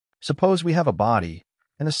Suppose we have a body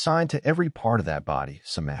and assign to every part of that body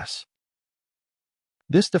some mass.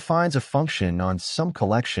 This defines a function on some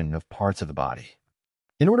collection of parts of the body.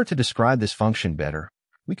 In order to describe this function better,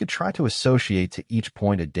 we could try to associate to each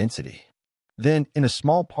point a density. Then, in a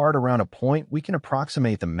small part around a point, we can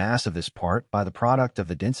approximate the mass of this part by the product of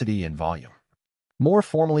the density and volume. More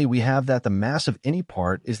formally, we have that the mass of any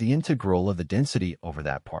part is the integral of the density over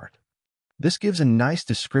that part. This gives a nice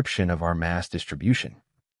description of our mass distribution.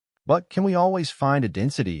 But can we always find a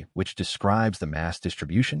density which describes the mass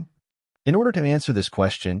distribution? In order to answer this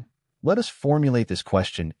question, let us formulate this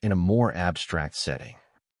question in a more abstract setting.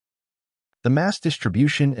 The mass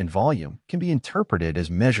distribution and volume can be interpreted as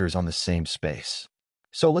measures on the same space.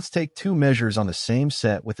 So let's take two measures on the same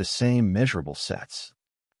set with the same measurable sets.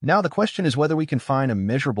 Now the question is whether we can find a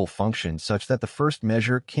measurable function such that the first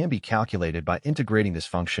measure can be calculated by integrating this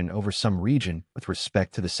function over some region with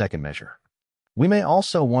respect to the second measure. We may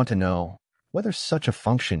also want to know whether such a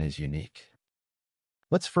function is unique.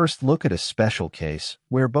 Let's first look at a special case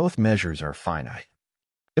where both measures are finite.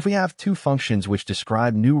 If we have two functions which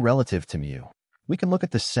describe nu relative to mu, we can look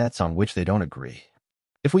at the sets on which they don't agree.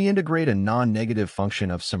 If we integrate a non-negative function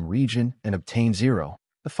of some region and obtain 0,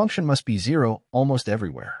 the function must be 0 almost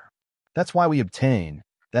everywhere. That's why we obtain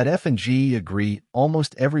that f and g agree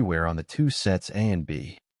almost everywhere on the two sets A and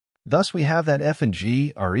B. Thus, we have that f and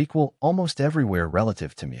g are equal almost everywhere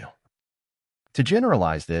relative to mu. To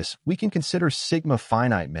generalize this, we can consider sigma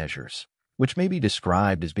finite measures, which may be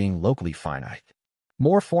described as being locally finite.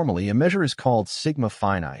 More formally, a measure is called sigma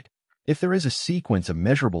finite if there is a sequence of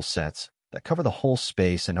measurable sets that cover the whole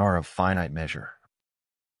space and are of finite measure.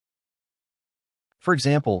 For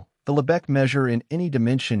example, the Lebesgue measure in any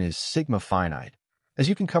dimension is sigma finite, as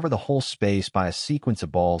you can cover the whole space by a sequence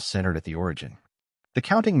of balls centered at the origin. The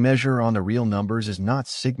counting measure on the real numbers is not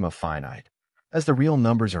sigma finite, as the real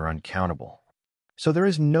numbers are uncountable. So there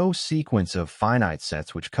is no sequence of finite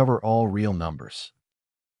sets which cover all real numbers.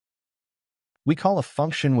 We call a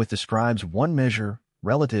function which describes one measure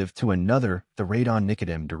relative to another the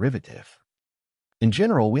Radon-Nikodym derivative. In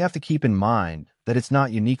general, we have to keep in mind that it's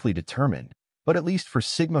not uniquely determined, but at least for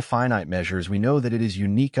sigma finite measures, we know that it is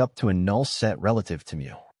unique up to a null set relative to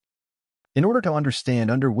mu. In order to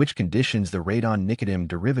understand under which conditions the Radon-Nikodym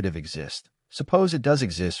derivative exists, suppose it does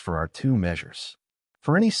exist for our two measures.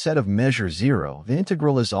 For any set of measure 0, the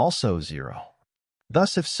integral is also 0.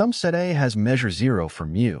 Thus, if some set A has measure 0 for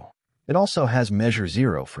mu, it also has measure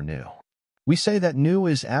 0 for nu. We say that nu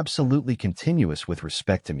is absolutely continuous with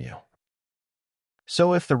respect to mu.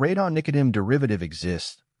 So if the Radon-Nikodym derivative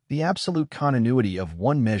exists, the absolute continuity of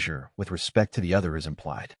one measure with respect to the other is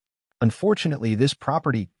implied. Unfortunately, this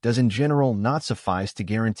property does in general not suffice to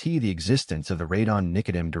guarantee the existence of the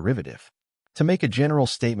Radon-Nikodym derivative. To make a general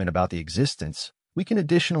statement about the existence, we can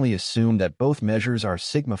additionally assume that both measures are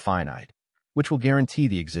sigma finite, which will guarantee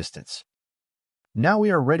the existence. Now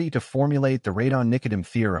we are ready to formulate the Radon-Nikodym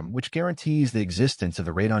theorem, which guarantees the existence of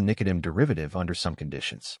the Radon-Nikodym derivative under some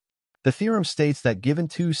conditions. The theorem states that given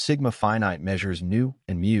two sigma finite measures nu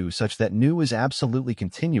and mu such that nu is absolutely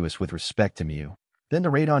continuous with respect to mu, then the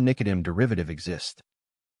Radon-Nikodym derivative exists.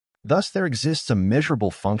 Thus, there exists a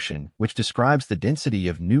measurable function which describes the density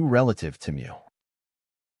of nu relative to mu.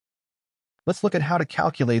 Let's look at how to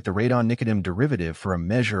calculate the Radon-Nikodym derivative for a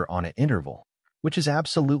measure on an interval, which is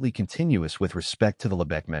absolutely continuous with respect to the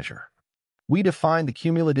Lebesgue measure. We define the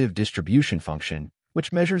cumulative distribution function,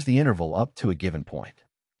 which measures the interval up to a given point.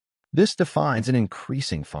 This defines an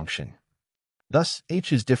increasing function. Thus,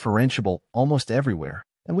 h is differentiable almost everywhere,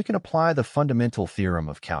 and we can apply the fundamental theorem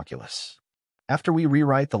of calculus. After we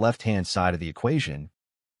rewrite the left-hand side of the equation,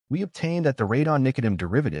 we obtain that the Radon-Nikodym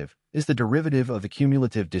derivative is the derivative of the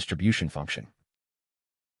cumulative distribution function.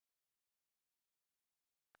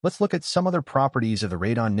 Let's look at some other properties of the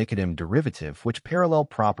Radon-Nikodym derivative which parallel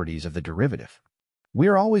properties of the derivative. We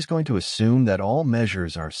are always going to assume that all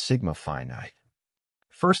measures are sigma finite.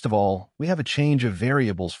 First of all, we have a change of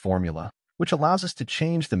variables formula, which allows us to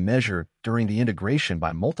change the measure during the integration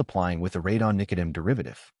by multiplying with the Radon-Nikodym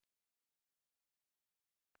derivative.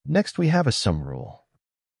 Next, we have a sum rule.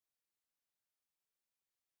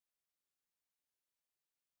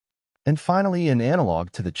 And finally, an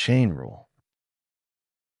analog to the chain rule.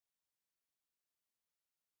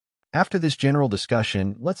 After this general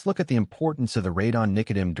discussion, let's look at the importance of the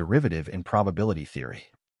Radon-Nikodym derivative in probability theory.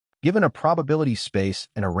 Given a probability space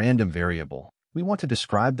and a random variable, we want to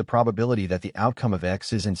describe the probability that the outcome of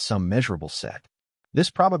x is in some measurable set. This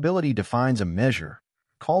probability defines a measure,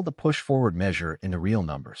 called the push-forward measure in the real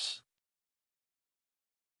numbers.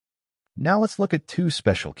 Now let's look at two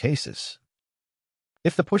special cases.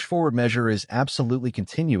 If the push-forward measure is absolutely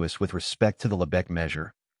continuous with respect to the Lebesgue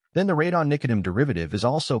measure, then the Radon-Nikodym derivative is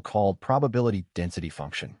also called probability density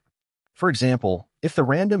function. For example, if the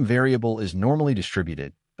random variable is normally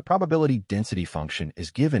distributed, the probability density function is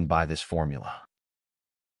given by this formula.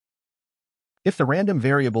 If the random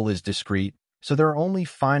variable is discrete, so there are only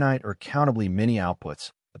finite or countably many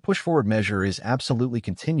outputs, the push-forward measure is absolutely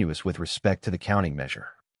continuous with respect to the counting measure.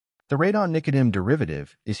 The Radon-Nikodym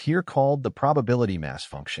derivative is here called the probability mass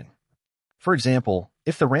function. For example,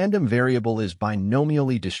 if the random variable is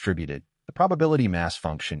binomially distributed, the probability mass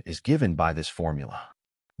function is given by this formula.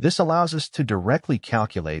 This allows us to directly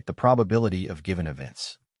calculate the probability of given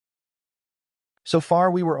events. So far,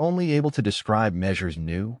 we were only able to describe measures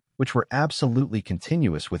nu, which were absolutely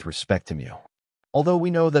continuous with respect to mu. Although we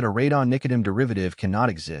know that a Radon-Nikodym derivative cannot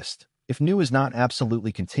exist, if nu is not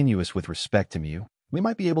absolutely continuous with respect to mu, we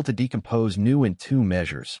might be able to decompose nu in two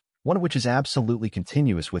measures, one of which is absolutely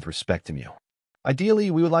continuous with respect to mu. Ideally,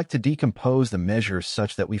 we would like to decompose the measures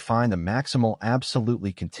such that we find the maximal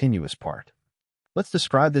absolutely continuous part. Let's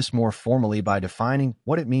describe this more formally by defining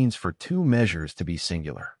what it means for two measures to be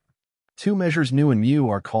singular. Two measures nu and mu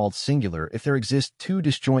are called singular if there exist two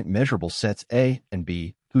disjoint measurable sets A and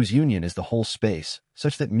B, whose union is the whole space,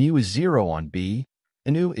 such that mu is 0 on B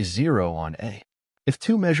and nu is 0 on A. If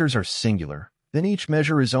two measures are singular, then each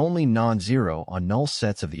measure is only non-zero on null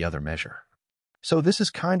sets of the other measure. So this is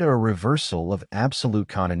kinda a reversal of absolute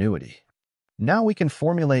continuity. Now we can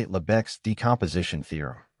formulate Lebesgue's decomposition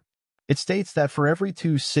theorem. It states that for every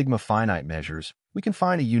two sigma finite measures, we can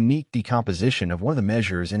find a unique decomposition of one of the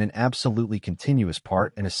measures in an absolutely continuous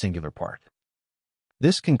part and a singular part.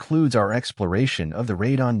 This concludes our exploration of the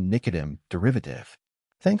Radon-Nikodym derivative.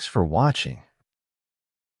 Thanks for watching.